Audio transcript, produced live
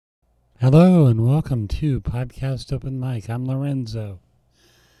Hello and welcome to Podcast Open Mic. I'm Lorenzo.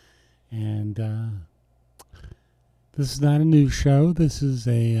 And this is not a new show. This is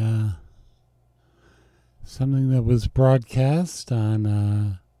a something that was broadcast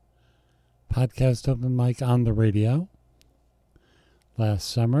on Podcast Open Mic on the radio last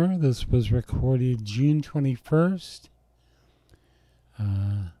summer. This was recorded June 21st,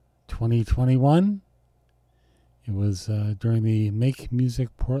 2021. It was during the Make Music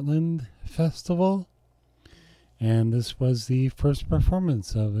Portland Festival, and this was the first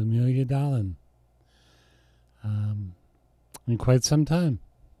performance of Amelia Dahlin in quite some time.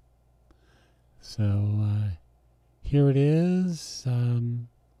 So here it is, a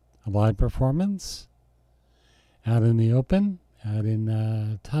live performance out in the open, out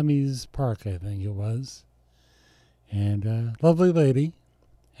in Tommy's Park, I think it was. And lovely lady,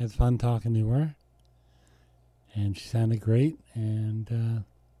 had fun talking to her. And she sounded great. And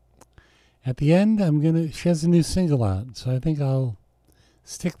at the end, she has a new single out. So I think I'll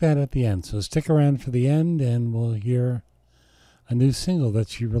stick that at the end. So stick around for the end and we'll hear a new single that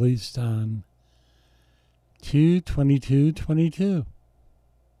she released on 2/22/22.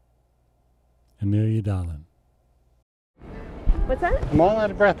 Amelia Dahlin. What's that? I'm all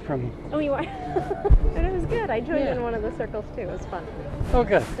out of breath from... Oh, you are? And it was good. I joined in one of the circles too. It was fun. Oh,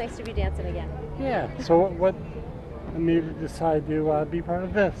 good. It's nice to be dancing again. Yeah. So what made you decide to be part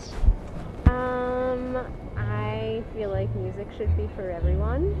of this? I feel like music should be for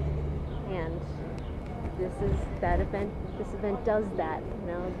everyone, and this event does that.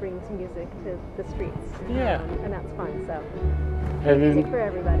 It brings music to the streets. Yeah. And that's fun. So And music for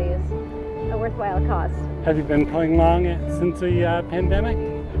everybody is a worthwhile cause. Have you been playing long since the pandemic?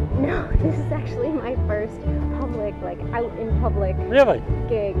 No, this is actually my first public, out in public Really?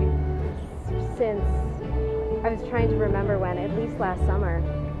 gig since I was trying to remember when, at least last summer.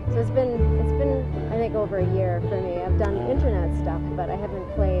 So it's been I think over a year for me. I've done internet stuff, but I haven't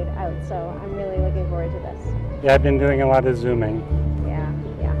played out, so I'm really looking forward to this. Yeah, I've been doing a lot of Zooming. Yeah.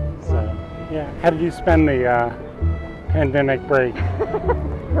 So, yeah. How did you spend the pandemic break?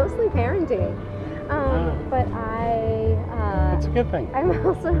 Mostly parenting. But That's a good thing. I'm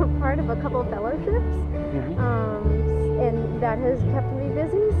also part of a couple fellowships, and that has kept me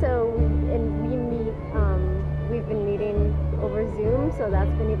busy. So, we've been meeting over Zoom, so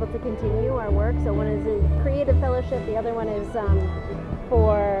that's been able to continue our work. So one is a creative fellowship, the other one is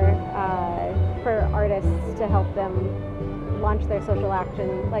for artists to help them launch their social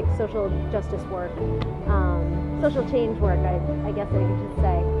action, like social justice work, social change work, I guess I should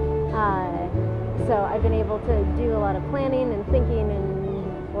say. So I've been able to do a lot of planning and thinking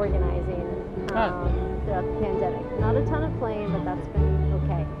and organizing throughout the pandemic. Not a ton of playing, but that's been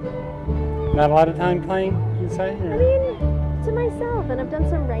okay. Not a lot of time playing, you say? Or? I mean, to myself, and I've done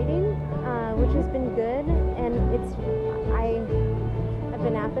some writing, which has been good, and I've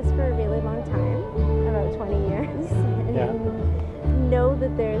been at this for a really long time, about 20 years, and know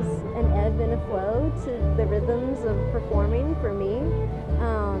that there's an ebb and a flow to the rhythms of performing for me,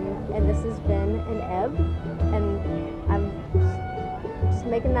 and this has been an ebb, and I'm just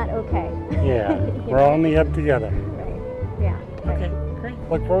making that okay. Yeah, we're all in the ebb together. Right, yeah. Right. Okay, great.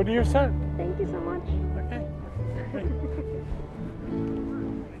 Look forward to your set. Thank you so much. Okay. Great.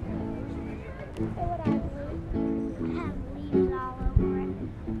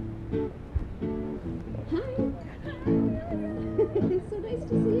 It's so nice to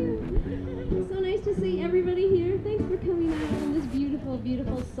see you. It's so nice to see everybody here. Thanks for coming out on this beautiful,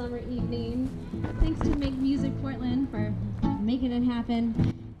 beautiful summer evening. Thanks to Make Music Portland for making it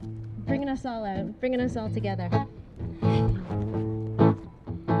happen, bringing us all out, bringing us all together.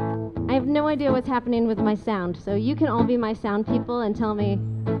 I have no idea what's happening with my sound, so you can all be my sound people and tell me,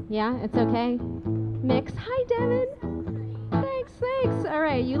 yeah, it's okay? Mix. Hi, Devin. Thanks. All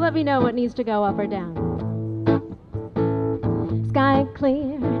right, you let me know what needs to go up or down. Sky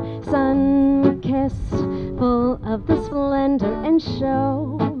clear, sun-kissed, full of the splendor and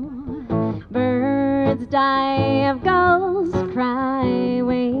show. Birds die of gulls cry,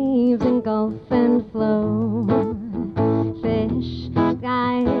 waves engulf and flow. Fish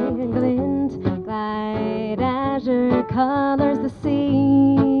sky glint, glide, azure colors the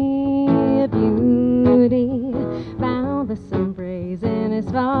sea. Beauty, boundless embracing as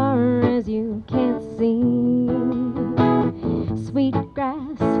far as you can't see. Sweet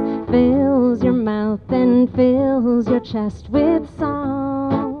grass fills your mouth and fills your chest with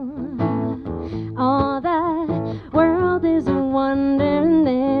song. All the world is a wonder, and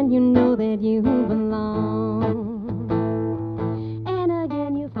then you know that you belong.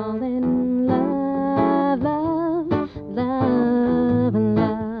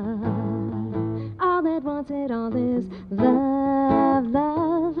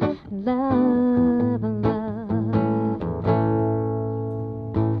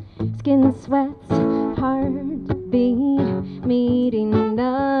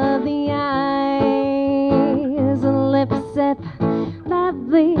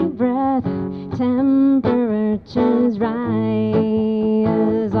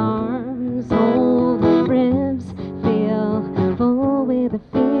 with a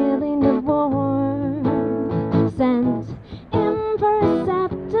feeling of warmth. Scent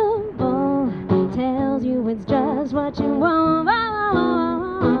imperceptible, tells you it's just what you want.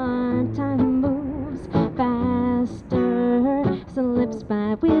 Time moves faster, slips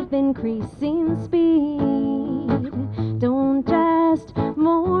by with increasing speed. Don't just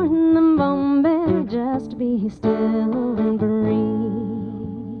mourn the moment, just be still and breathe.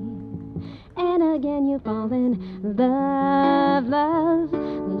 And again you fall in love, love,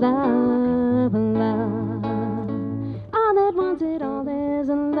 love, love. All that wants it all is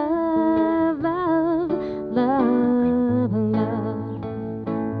love, love, love, love.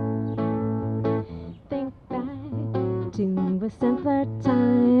 Think back to a simpler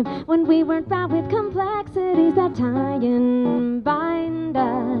time when we weren't bound with complexities that tie and bind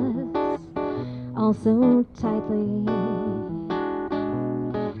us all so tightly.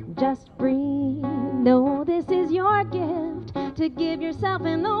 Just breathe, know this is your gift to give yourself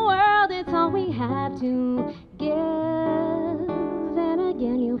in the world. It's all we have to give. And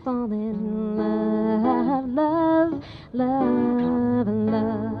again you fall in love, love, love,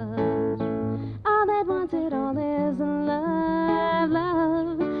 love. All that wants it all is love,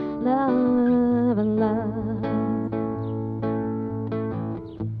 love, love, love.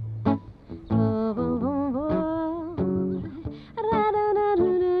 Oh, oh, oh, oh.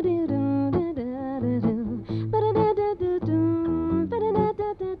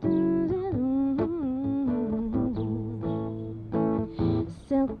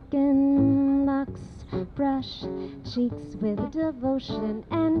 Silken locks brush cheeks with devotion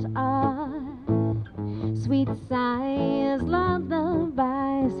and art. Sweet sighs,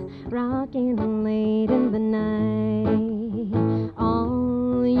 lullabies, rocking late in the night.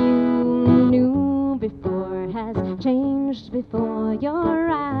 All you knew before has changed before your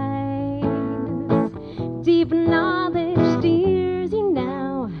eyes. Deep knowledge steers you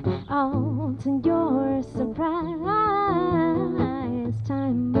now, all to your surprise.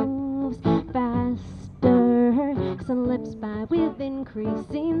 Time moves faster, slips by with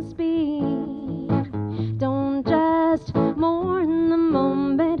increasing speed. Don't just mourn the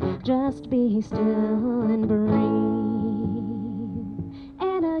moment, just be still and breathe.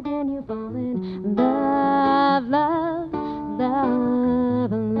 And again you fall in love, love,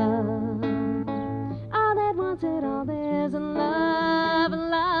 love, love. All that wants it all is love,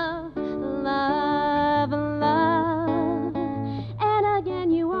 love, love, love. And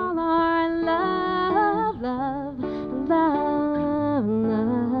again you all are love, love, love,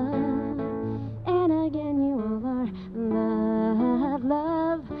 love. And again you all are love,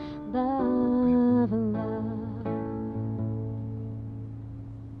 love, love, love.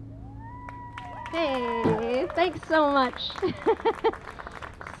 Hey, thanks so much.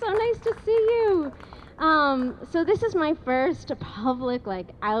 So nice to see you. So this is my first public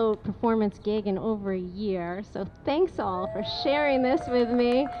out performance gig in over a year. So thanks all for sharing this with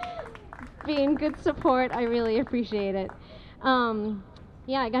me, being good support. I really appreciate it.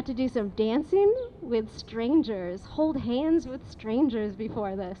 Yeah, I got to do some dancing with strangers, hold hands with strangers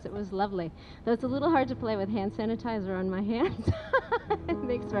before this. It was lovely. Though it's a little hard to play with hand sanitizer on my hands. It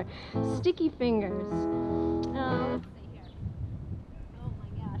makes for sticky fingers. Let's see here. Oh my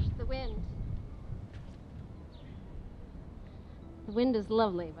gosh, the wind. The wind is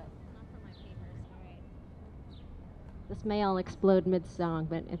lovely, but not for my papers. All right. This may all explode mid-song,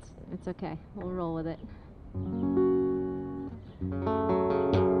 but it's okay. We'll roll with it.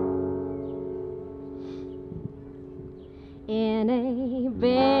 In a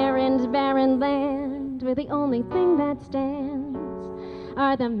barren land where the only thing that stands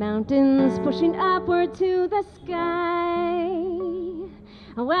are the mountains pushing upward to the sky.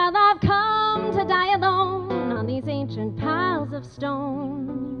 Well, I've come to die alone on these ancient piles of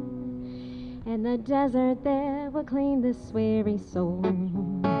stone, and the desert there will claim this weary soul.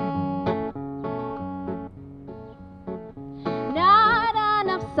 Not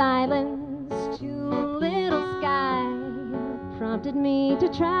enough silence, too little sky prompted me to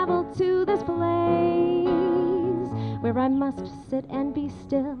travel to this place where I must sit and be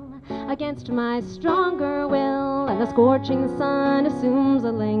still against my stronger will, and the scorching sun assumes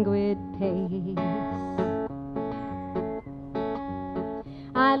a languid pace.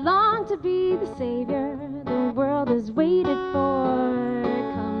 I long to be the savior the world has waited for,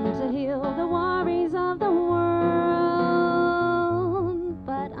 come to heal the worries of the world.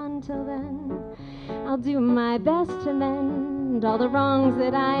 But until then, I'll do my best to mend all the wrongs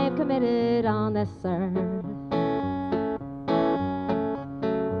that I've committed on this earth.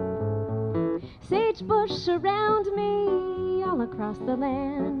 Sagebush surround me all across the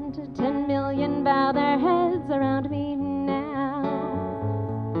land. 10 million bow their heads around me now.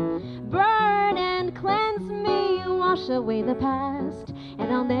 wash away the past, and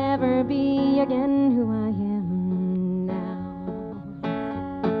I'll never be again who I am now.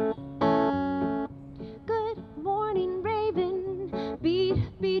 Good morning, raven, beat,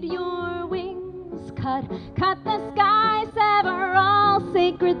 beat your wings, cut, cut the sky, sever all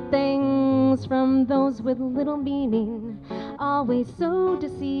sacred things from those with little meaning, always so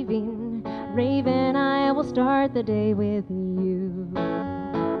deceiving. Raven, I will start the day with you.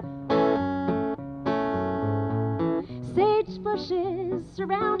 Sage bushes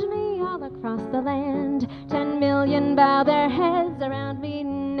surround me all across the land. 10 million bow their heads around me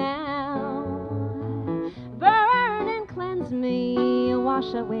now. Burn and cleanse me,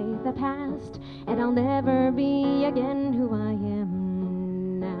 wash away the past, and I'll never be again who I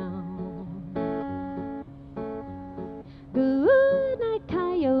am now. Good night,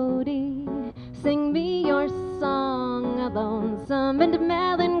 coyote, sing me your song, a lonesome and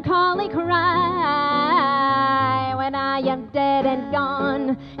melancholy cry. When I am dead and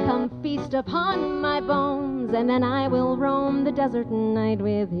gone, come feast upon my bones, and then I will roam the desert night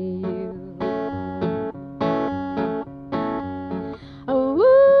with you. Oh, oh,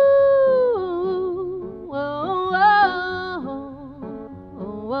 oh, oh,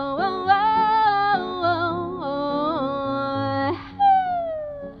 oh,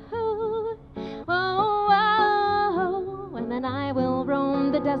 oh, and then I will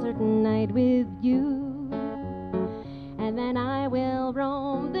roam the desert night with you. And then I will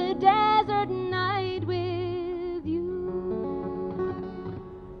roam the desert night with you.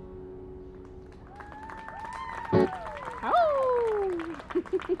 Oh!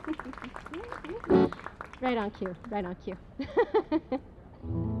 Right on cue, right on cue.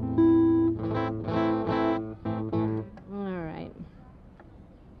 All right.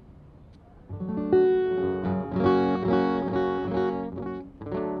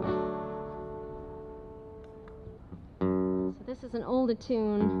 This is an older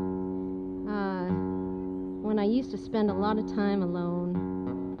tune when I used to spend a lot of time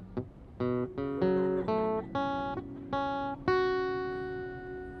alone.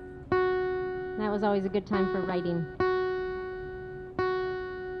 That was always a good time for writing.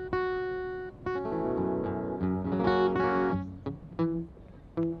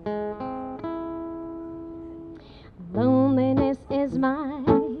 Loneliness is my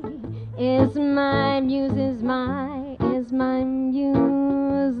muse, is my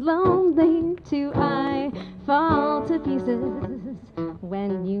muse. Lonely too, I fall to pieces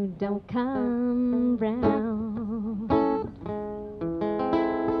when you don't come round.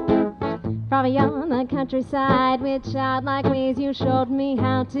 Probably on the countryside with childlike ways you showed me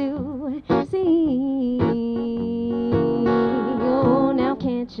how to see. Oh, now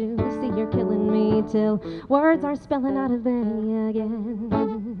can't you see you're killing me till words are spelling out of me again.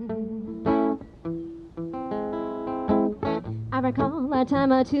 I recall a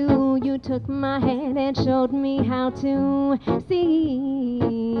time or two you took my hand and showed me how to see.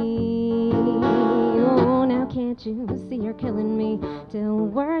 Oh, now can't you see you're killing me till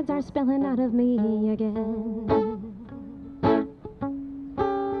words are spelling out of me again.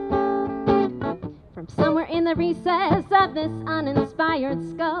 From somewhere in the recess of this uninspired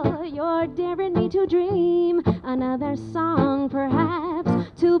skull, you're daring me to dream another song, perhaps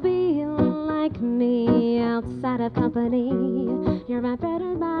to be like me outside of company. You're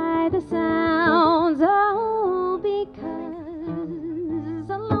unfettered by the sounds, oh, because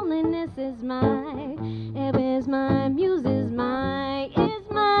the loneliness is it is my muse, is my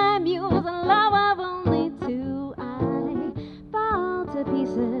muse, a love of only two. I fall to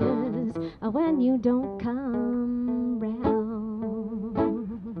pieces when you don't come round.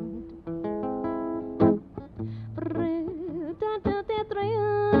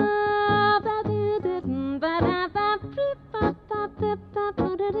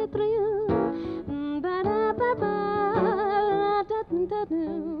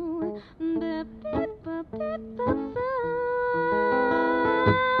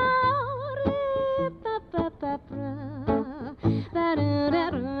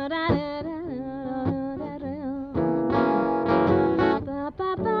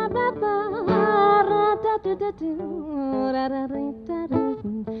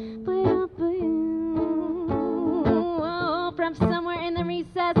 From somewhere in the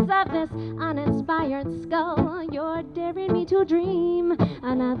recess of this uninspired skull, you're daring me to dream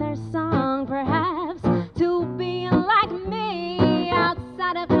another song, perhaps to be like me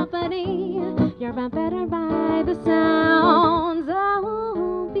outside of company. You're unfettered by the sounds,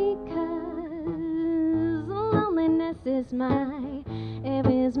 oh, because loneliness is it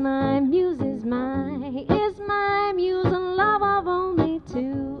is my muse, is my muse, a love of only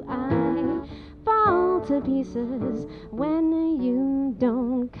two. I fall to pieces when you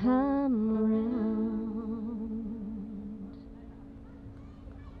don't come around.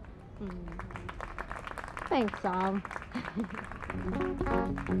 Thanks, all.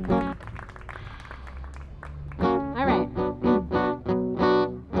 All right.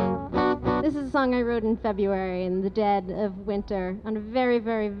 This is a song I wrote in February in the dead of winter on a very,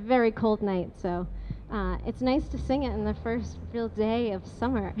 very, very cold night. So it's nice to sing it in the first real day of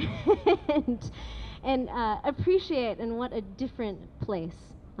summer and appreciate in what a different place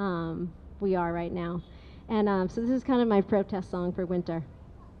we are right now. And so this is kind of my protest song for winter.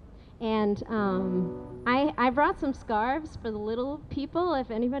 And I brought some scarves for the little people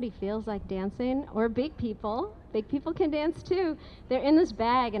if anybody feels like dancing, or big people. Big people can dance too. They're in this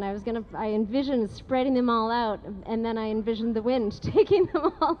bag, and I envisioned spreading them all out, and then I envisioned the wind taking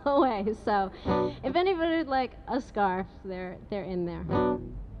them all away. So if anybody would like a scarf, they're in there.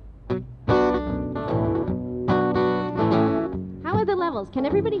 How are the levels? Can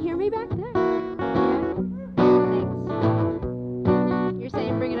everybody hear me back there? Thanks. You're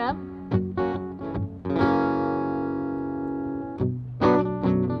saying bring it up?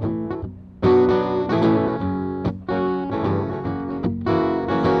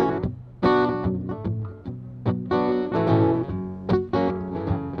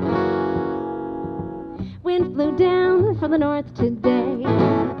 Wind blew down from the north today,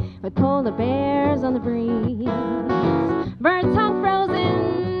 with polar bears on the breeze. Birds hung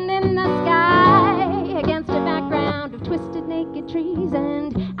frozen in the sky, against a background of twisted naked trees,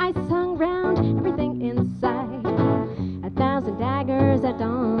 and ice hung round everything in sight. 1,000 daggers at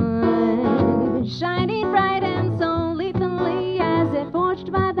dawn, shining bright and so lethally, as if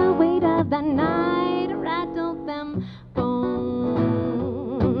forged by the weight of the night. Rattled them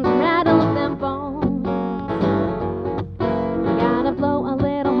bones, rattled them bones. Blow a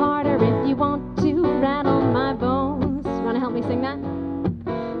little harder if you want to rattle my bones. Want to help me sing that?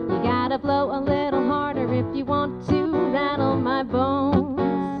 You gotta blow a little harder if you want to rattle my bones.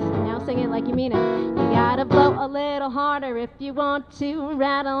 Now sing it like you mean it. You gotta blow a little harder if you want to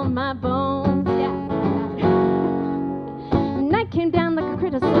rattle my bones. Yeah. Night came down like a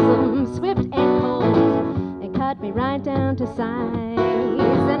criticism, swift and cold. It cut me right down to size,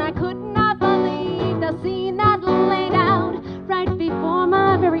 and I could not believe the scene that laid out right before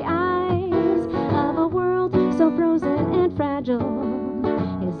my very eyes, of a world so frozen and fragile,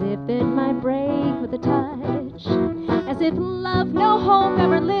 as if it might break with a touch, as if love, no hope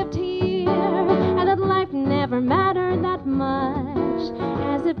ever lived here, and that life never mattered that much,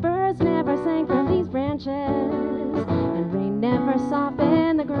 as if birds never sang from these branches, and rain never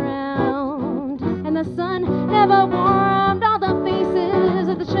softened the ground, and the sun never warmed all the faces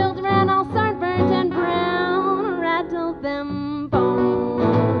of the children, all sunburnt and brown. Rattle them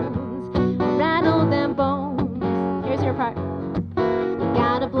bones, rattle them bones. Here's your part. You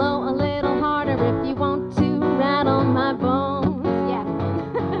gotta blow a little harder if you want to rattle my bones. Yeah.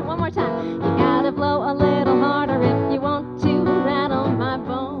 One more time. You gotta blow a little harder if you want to rattle my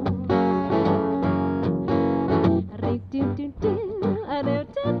bones.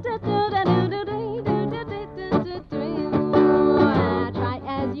 Try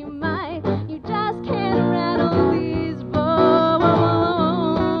as you might, you just can't rattle these bones.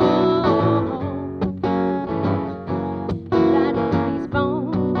 Rattle these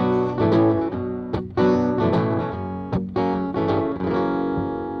bones.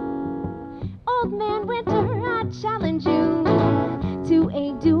 Old Man Winter, I challenge you to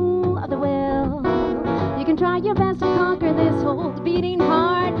a duel of the will. You can try your best to conquer this old beating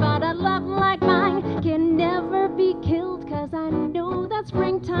heart, but a love like mine can never be killed, 'cause I know that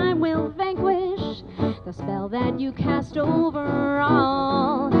springtime will vanquish the spell that you cast over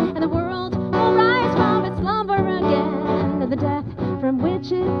all, and the world will rise from its slumber again, and the death from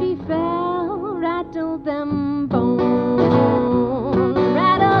which it befell. Rattle them bones,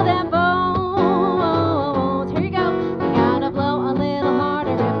 rattle them bones. Here you go. You gotta blow a little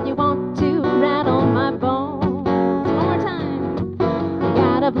harder if you want to rattle my bones. One more time. You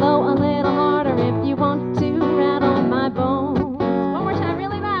gotta blow a little harder if you want to rattle my bones. One more time,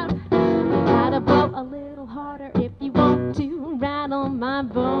 really loud. You gotta blow a little harder if you want to rattle my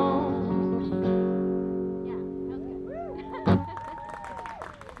bones. Yeah, that was good.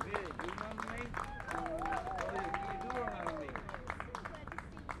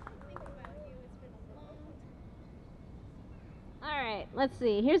 All right, let's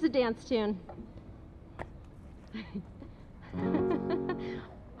see. Here's a dance tune.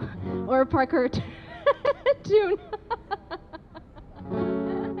 Or a parkour tune.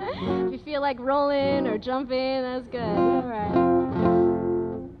 If you feel like rolling or jumping, that's good. All right.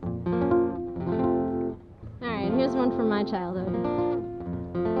 one from my childhood.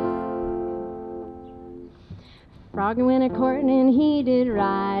 Froggy went a-courting and he did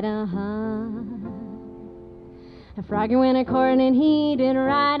right, A froggy went a-courting and he did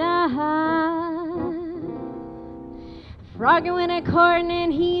right, Froggy went a-courting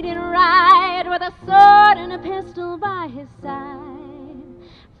and he did right, with a sword and a pistol by his side.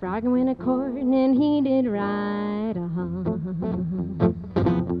 Froggy went a-courting and he did right,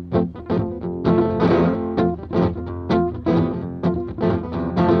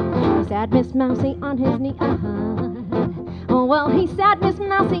 He sat Miss Mousie on his knee, Oh, well, he sat Miss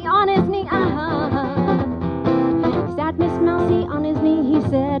Mousie on his knee, He sat Miss Mousie on his knee. He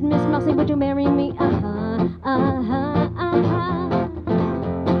said, Miss Mousie, would you marry me?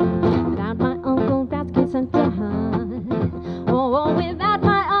 Without my Uncle Rat's consent, Oh, without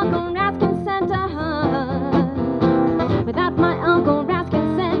my Uncle Rat's consent, Without my Uncle Rat's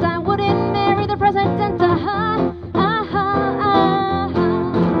consent, I wouldn't marry the president,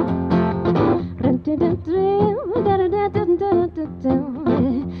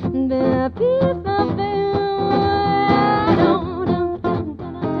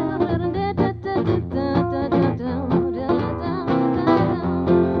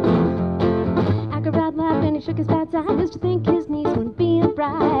 Acrobat laughed and he shook his fat sides. Used to think his niece would be a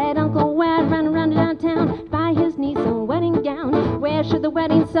bride. Uncle Wad ran around to downtown to buy his niece a wedding gown. Where should the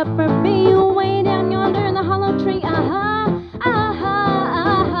wedding supper be? Way down yonder in the hollow tree.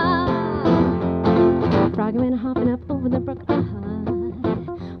 Froggy went hopping up over the brook.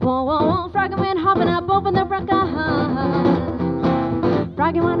 Whoa, whoa, whoa. Froggy went hopping up over the brook.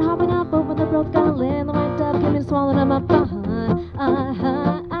 Froggy went hopping up over the brook. A little white dove came and swallowed him up.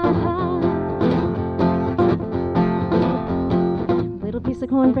 Little piece of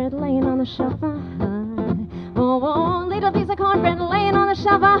cornbread laying on the shelf. Whoa, whoa, little piece of cornbread laying on the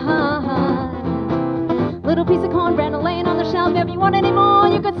shelf. Little piece of cornbread laying on the shelf. If you want any more,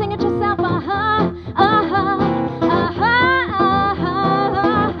 you could sing it yourself.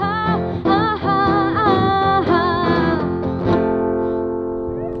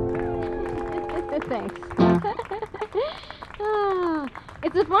 Thanks.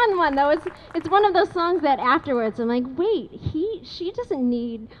 It's a fun one, though. It's one of those songs that afterwards I'm like, wait, she doesn't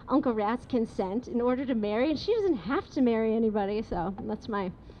need Uncle Rat's consent in order to marry, and she doesn't have to marry anybody. So that's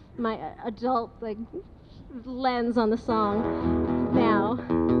my adult lens on the song now.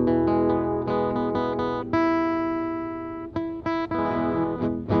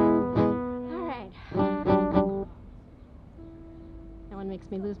 All right. That one makes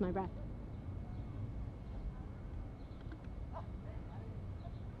me lose my breath.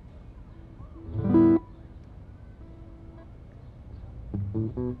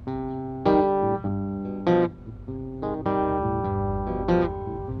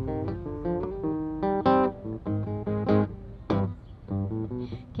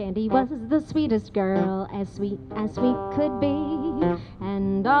 Candy was the sweetest girl, as sweet could be,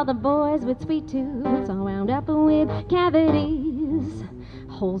 and all the boys with sweet tooths all wound up with cavities,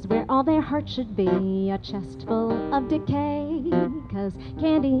 holes where all their hearts should be, a chest full of decay, 'cause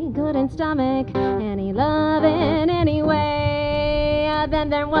Candy couldn't stomach any lovin' anyway. Then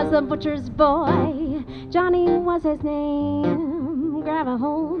there was the butcher's boy, Johnny was his name. Grab a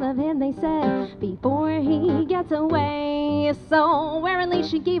hold of him, they said, before he gets away. So warily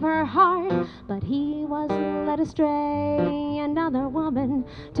she gave her heart, but he was led astray. Another woman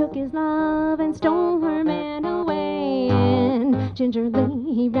took his love and stole her man away. And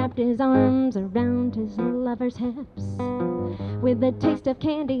gingerly he wrapped his arms around his lover's hips, with the taste of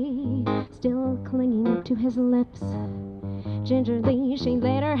candy still clinging to his lips. Gingerly she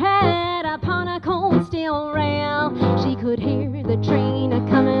laid her head upon a cold steel rail. She could hear the train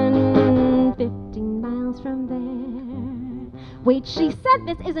a-comin' 15 miles from there. Wait, she said,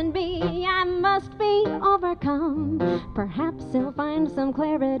 this isn't me, I must be overcome. Perhaps he'll find some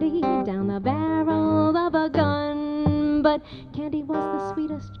clarity down the barrel of a gun. But Candy was the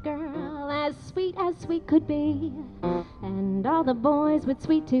sweetest girl, as sweet could be, and all the boys with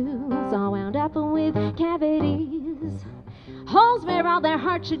sweet tooths all wound up with cavities, holes where all their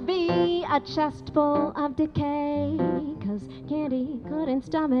hearts should be, a chest full of decay, 'cause Candy couldn't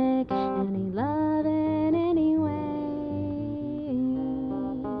stomach any lovin' anyway.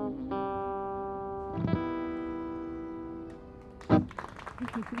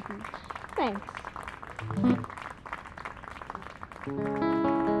 Thanks.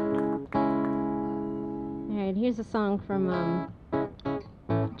 All right, here's a song from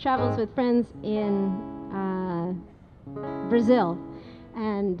Travels with Friends in Brazil,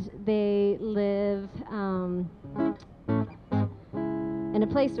 and they live in a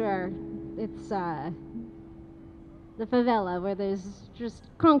place where it's the favela, where there's just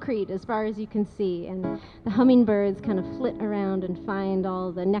concrete as far as you can see, and the hummingbirds kind of flit around and find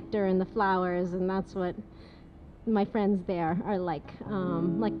all the nectar and the flowers, and that's what my friends there are like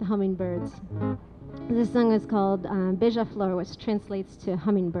the hummingbirds. This song is called Beija-Flor, which translates to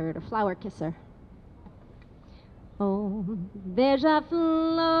hummingbird or flower kisser. Oh,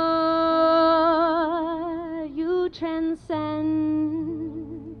 Beija-Flor, you transcend,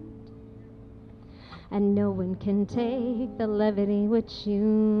 and no one can take the levity which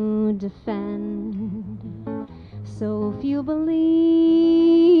you defend. So few believe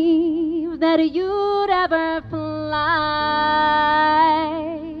that you'd ever fly.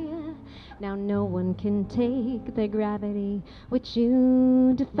 Now no one can take the gravity which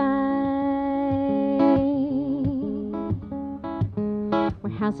you defy.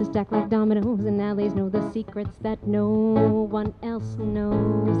 Where houses stack like dominoes and alleys know the secrets that no one else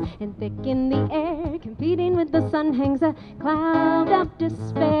knows. And thick in the air, competing with the sun, hangs a cloud of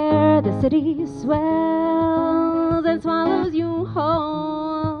despair. The city swells and swallows you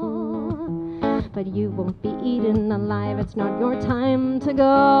whole, but you won't be eaten alive. It's not your time to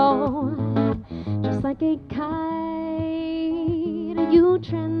go. Just like a kite, you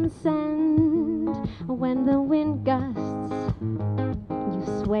transcend. When the wind gusts, you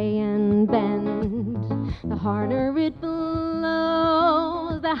sway and bend. The harder it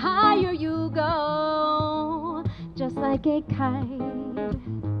blows, the higher you go. Just like a kite,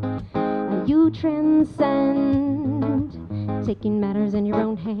 you transcend. Taking matters in your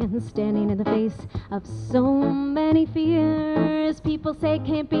own hands, standing in the face of so many fears. People say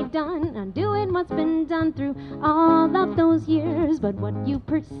can't be done, undoing what's been done through all of those years. But what you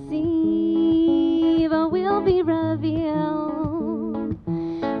perceive will be revealed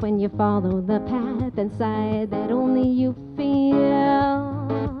when you follow the path inside that only you feel.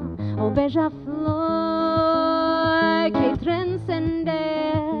 Oh, Beija-Flor que transcende,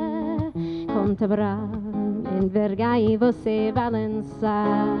 contemplar, envergar e você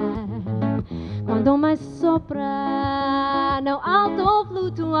balançar. Quando mais sopra no alto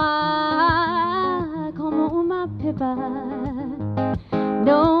flutuar como uma pipa.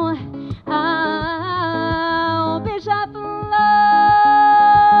 No, oh, Beija-Flor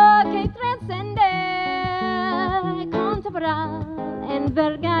que transcende, contemplar,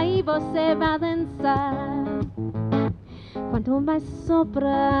 envergar e você balançar. Quanto mais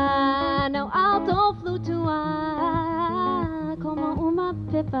sopra no alto flutuar como uma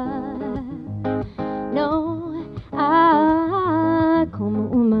pipa. No, como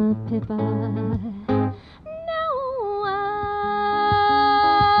uma pipa. No,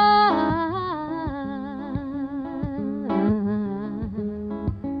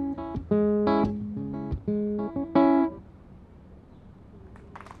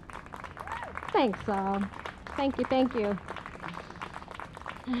 Thanks all. Thank you, thank you.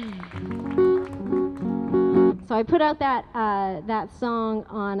 So I put out that song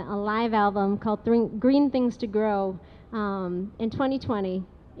on a live album called Green Things to Grow in 2020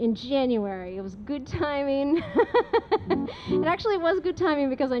 in January. It was good timing. It actually was good timing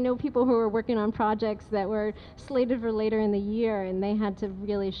because I know people who were working on projects that were slated for later in the year, and they had to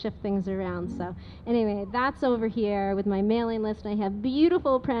really shift things around. So anyway, that's over here with my mailing list. I have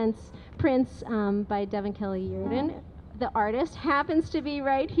beautiful prints by Devin Kelly Yurden. The artist happens to be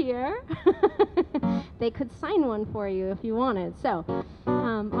right here. They could sign one for you if you wanted. So,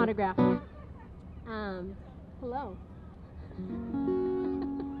 autograph. Hello.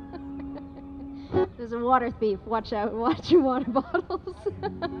 There's a water thief. Watch out. Watch your water bottles.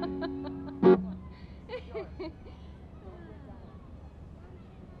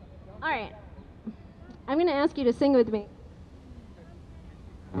 All right. I'm going to ask you to sing with me,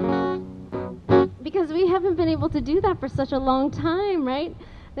 because we haven't been able to do that for such a long time, right?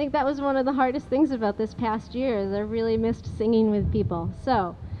 I think that was one of the hardest things about this past year, is I really missed singing with people.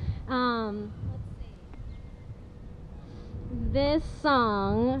 So, let's see. This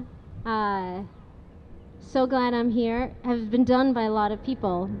song, So Glad I'm Here, has been done by a lot of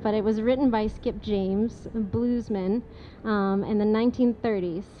people, but it was written by Skip James, a bluesman, in the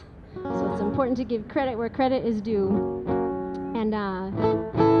 1930s. So it's important to give credit where credit is due. And,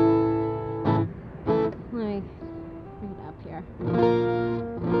 let me bring it up here.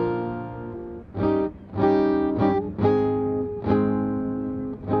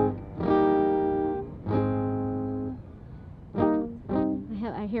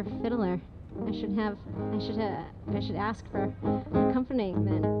 I hear fiddler. I should ask for an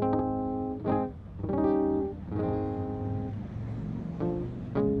accompaniment.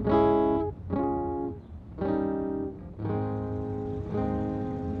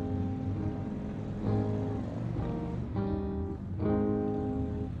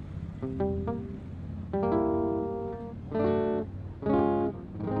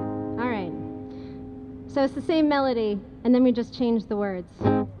 So it's the same melody, and then we just change the words.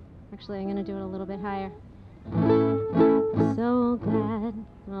 Actually, I'm gonna do it a little bit higher. So glad,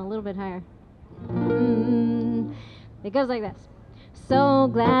 well, a little bit higher. It goes like this. So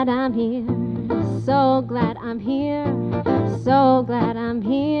glad I'm here, so glad I'm here, so glad I'm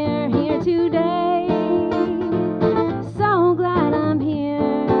here, here today. So glad I'm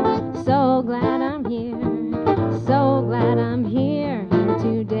here, so glad I'm here, so glad I'm here, here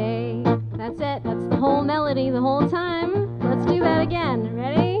today. That's it, that's the whole melody the whole time. Let's do that again,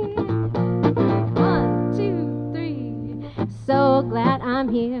 ready? 1, 2, 3. So glad I'm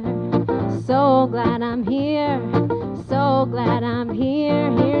here, so glad I'm here, so glad I'm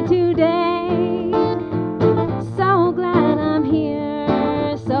here, here today. So glad I'm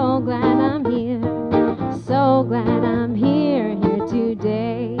here, so glad I'm here, so glad I'm here, here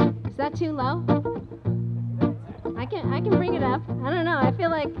today. Is that too low? I can bring it up. I don't know. I feel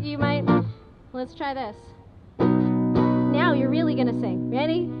like you might. Let's try this. Now you're really gonna sing.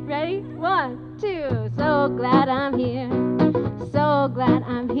 Ready? Ready? 1, 2. So glad I'm here. So glad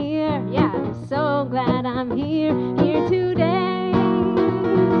I'm here. Yeah. So glad I'm here. Here today.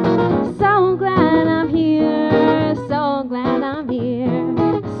 So glad I'm here. So glad I'm here.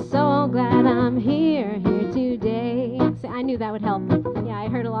 So glad I'm here. Here today. See, I knew that would help. Yeah, I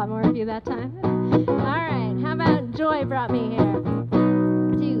heard a lot more of you that time. All right. How about joy brought me here?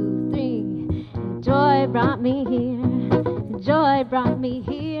 2, 3. Joy brought me here. Joy brought me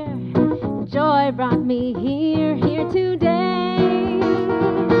here. Joy brought me here. Here today.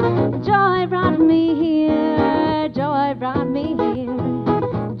 Joy brought me here. Joy brought me here.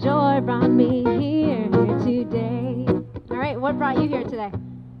 Joy brought me here. Here today. All right. What brought you here today?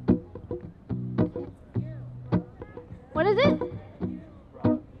 What is it?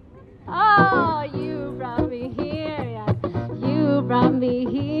 Oh, you brought me here. Yeah. You brought me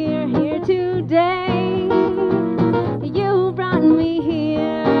here. Here today. You brought me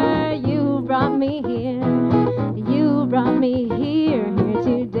here. You brought me here. You brought me here. Here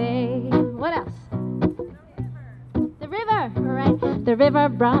today. What else? The river. All right. The river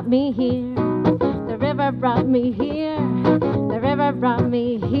brought me here. The river brought me here. The river brought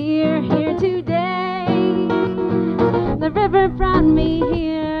me here. Here today. The river brought me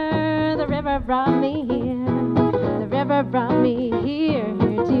here. The river brought me here. The river brought me here.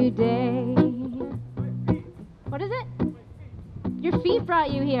 Here today. What is it? Your feet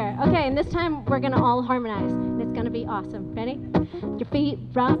brought you here. Okay, and this time we're gonna all harmonize, and it's gonna be awesome. Ready? Your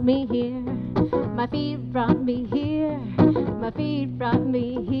feet brought me here. My feet brought me here. My feet brought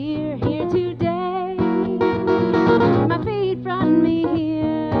me here. Here today. My feet brought me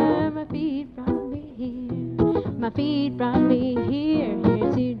here. My feet brought me here. My feet brought me here.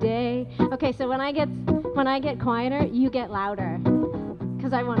 Here today. Okay, so when I get quieter, you get louder,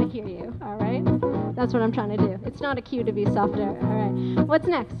 because I want to hear you. All right? That's what I'm trying to do. It's not a cue to be softer. All right. What's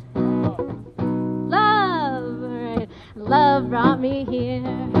next? Love. All right. Love brought me here.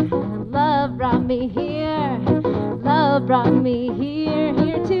 Love brought me here. Love brought me here.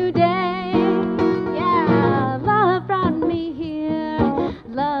 Here today. Yeah. Love brought me here.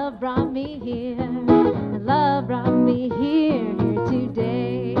 Love brought me here. Love brought me here. Here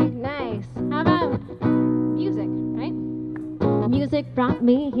today. Nice. How about music, right? Music brought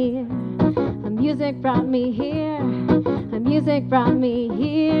me here. Music brought me here. Music brought me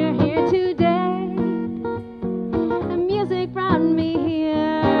here. Here today. Music brought me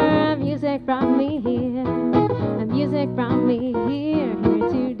here. Music brought me here. Music brought me here. Here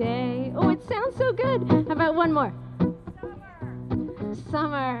today. Oh, it sounds so good. How about one more?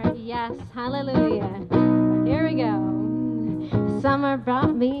 Summer. Yes. Hallelujah. Here we go. Summer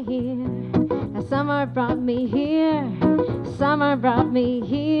brought me here. Summer brought me here. Summer brought me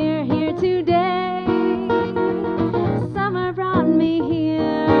here. Here today. Summer brought me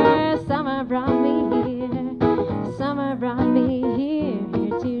here. Summer brought me here. Summer brought me here.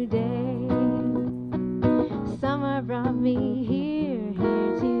 Here today. Summer brought me here.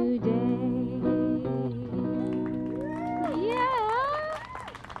 Here today. Yeah.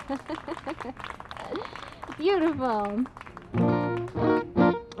 Beautiful.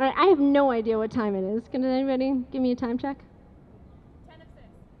 All right, I have no idea what time it is. Can anybody give me a time check? 10 of 6.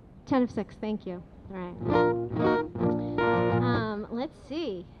 10 of 6, thank you. All right. Let's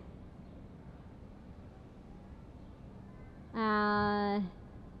see. Do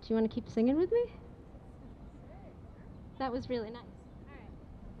you want to keep singing with me? That was really nice. All right.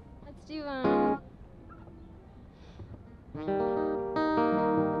 Let's do,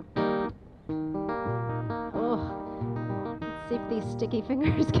 let's see if these sticky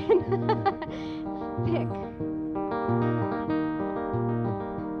fingers can pick.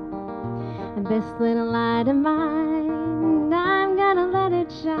 This little light of mine, I'm gonna let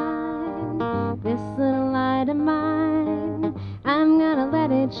it shine. This little light of mine, I'm gonna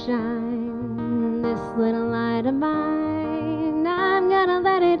let it shine. This little light of mine, I'm gonna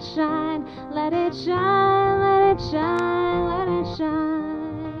let it shine. Let it shine, let it shine, let it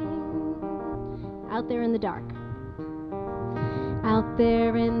shine. Out there in the dark. Out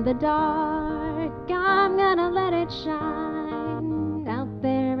there in the dark, I'm gonna let it shine. Out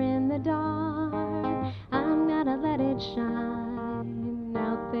there in the dark, I'm gonna let it shine.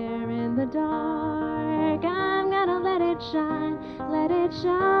 Out there in the dark, I'm gonna let it shine. Let it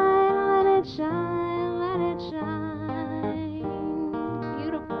shine, let it shine, let it shine.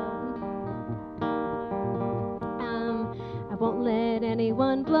 Beautiful. I won't let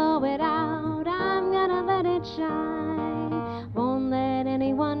anyone blow it out. I'm gonna let it shine. Won't let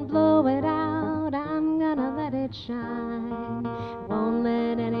anyone blow it out. I'm gonna let it shine. Won't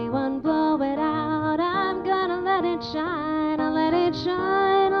let anyone blow it out. I'm gonna let it shine. I'll let it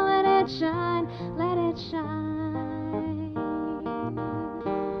shine. I'll let it shine. Let it shine.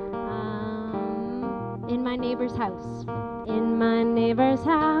 In my neighbor's house. In my neighbor's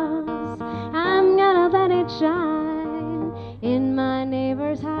house. I'm gonna let it shine. In my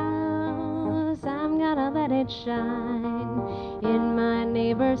neighbor's house, I'm gonna let it shine. In my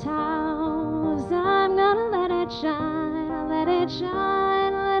neighbor's house, I'm gonna let it shine. I'll let it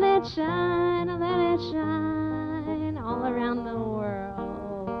shine, I'll let it shine, I'll let it shine. All around the world.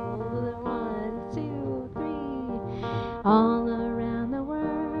 1, 2, 3. All around the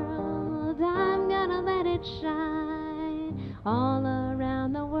world, I'm gonna let it shine. All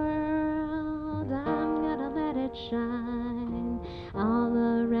around the world, I'm gonna let it shine. All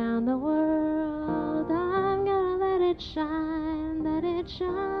around the world, I'm gonna let it shine. Let it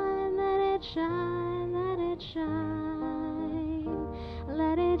shine, let it shine, let it shine.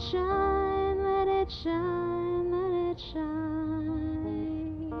 Let it shine, let it shine, let it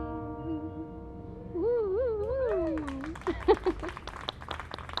shine. Woo, woo, woo.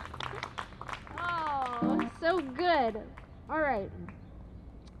 Oh, so good. All right.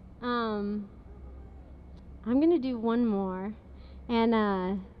 I'm going to do one more.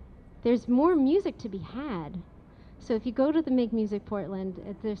 And there's more music to be had. So if you go to the Make Music Portland,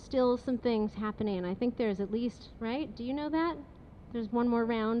 there's still some things happening. And I think there's at least, right? Do you know that? There's one more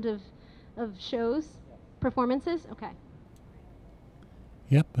round of shows, performances? Okay.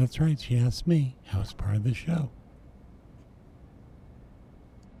 Yep, that's right. She asked me. I was part of the show.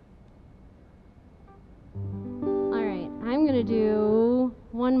 All right, I'm gonna do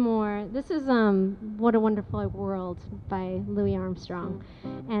one more. This is "What a Wonderful World" by Louis Armstrong,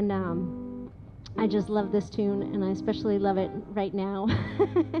 and I just love this tune, and I especially love it right now.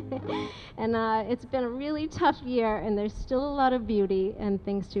 And it's been a really tough year, and there's still a lot of beauty and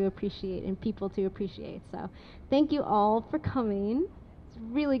things to appreciate and people to appreciate. So, thank you all for coming. It's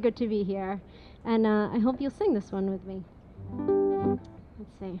really good to be here, and I hope you'll sing this one with me.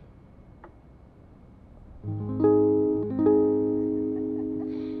 Let's see.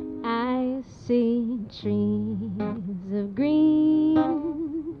 I see trees of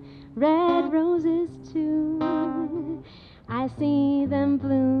green, red roses too. I see them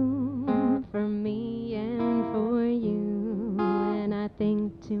bloom for me and for you. And I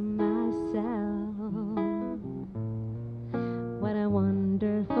think to myself, what a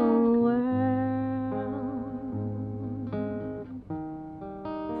wonderful world.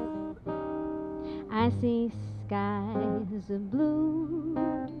 I see skies of blue,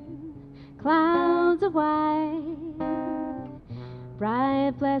 clouds of white,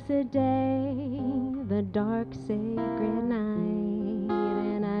 bright blessed day, the dark sacred night,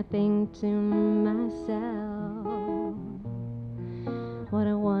 and I think to myself, what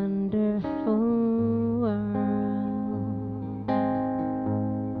a wonderful world.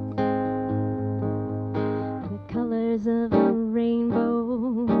 The colors of a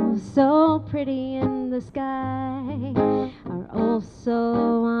rainbow, so pretty in the sky, are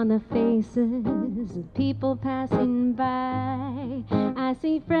also on the faces of people passing by. I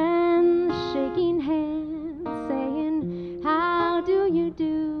see friends shaking hands, saying, how do you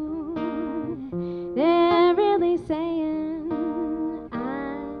do? They're really saying,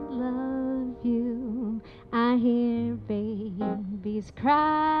 I love you. I hear babies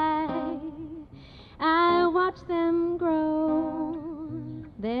cry. I watch them grow.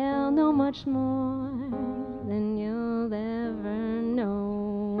 They'll know much more than you'll ever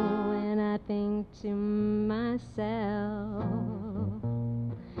know. And I think to myself,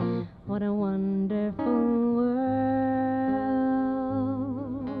 what a wonderful world.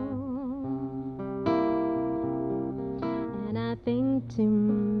 And I think to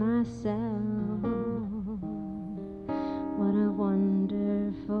myself,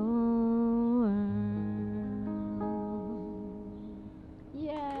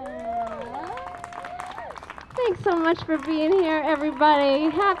 Thanks so much for being here, everybody.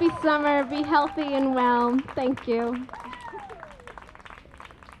 Happy summer. Be healthy and well. Thank you.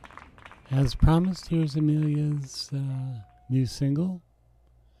 As promised, here's Amelia's new single.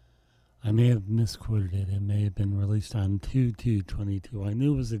 I may have misquoted it. It may have been released on 2/2/22. I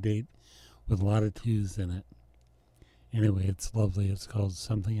knew it was a date with a lot of twos in it. Anyway, it's lovely. It's called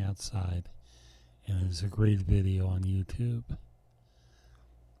Something Outside, and there's a great video on YouTube.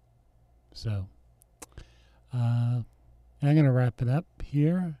 So, I'm going to wrap it up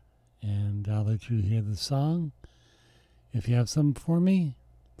here, and I'll let you hear the song. If you have something for me,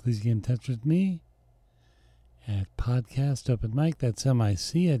 please get in touch with me at podcastopenmic, that's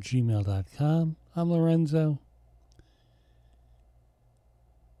MIC, at gmail.com. I'm Lorenzo,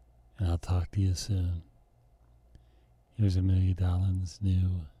 and I'll talk to you soon. Here's Amelia Dolan's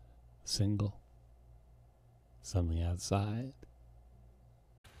new single, Something Outside.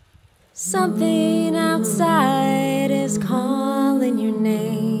 Something outside is calling your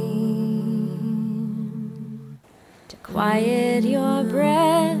name, to quiet your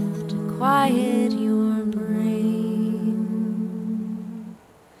breath, to quiet your brain.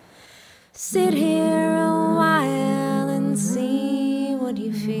 Sit here a while and see what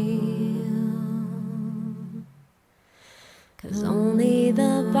you feel, 'cause only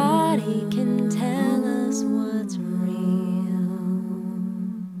the body can tell us what's real.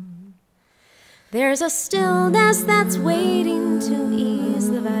 There's a stillness that's waiting to ease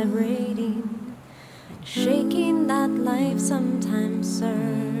the vibrating and shaking that life sometimes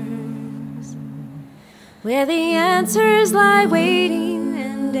serves, where the answers lie waiting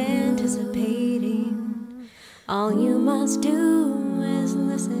and anticipating. All you must do is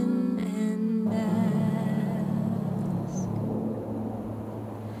listen and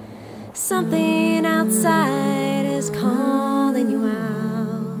ask. Something outside is calling you out.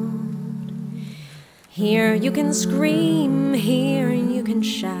 Here you can scream, here you can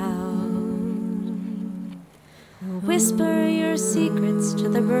shout. Whisper your secrets to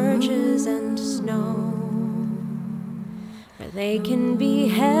the birches and snow, where they can be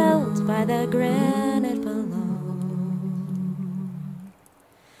held by the granite below.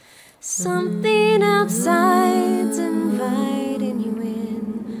 Something outside's inviting you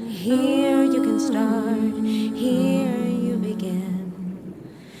in. Here you can start, here you begin.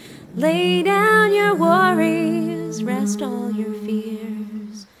 Lay down your worries, rest all your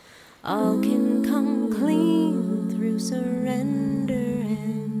fears. All can come clean through surrender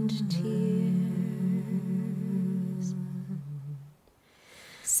and tears.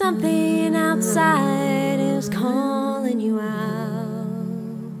 Something outside is calling you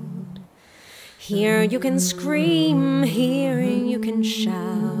out. Here you can scream, here you can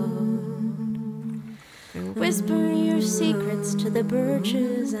shout. Whisper your secrets to the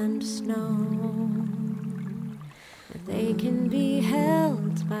birches and snow, where they can be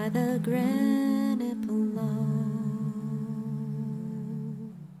held by the granite below.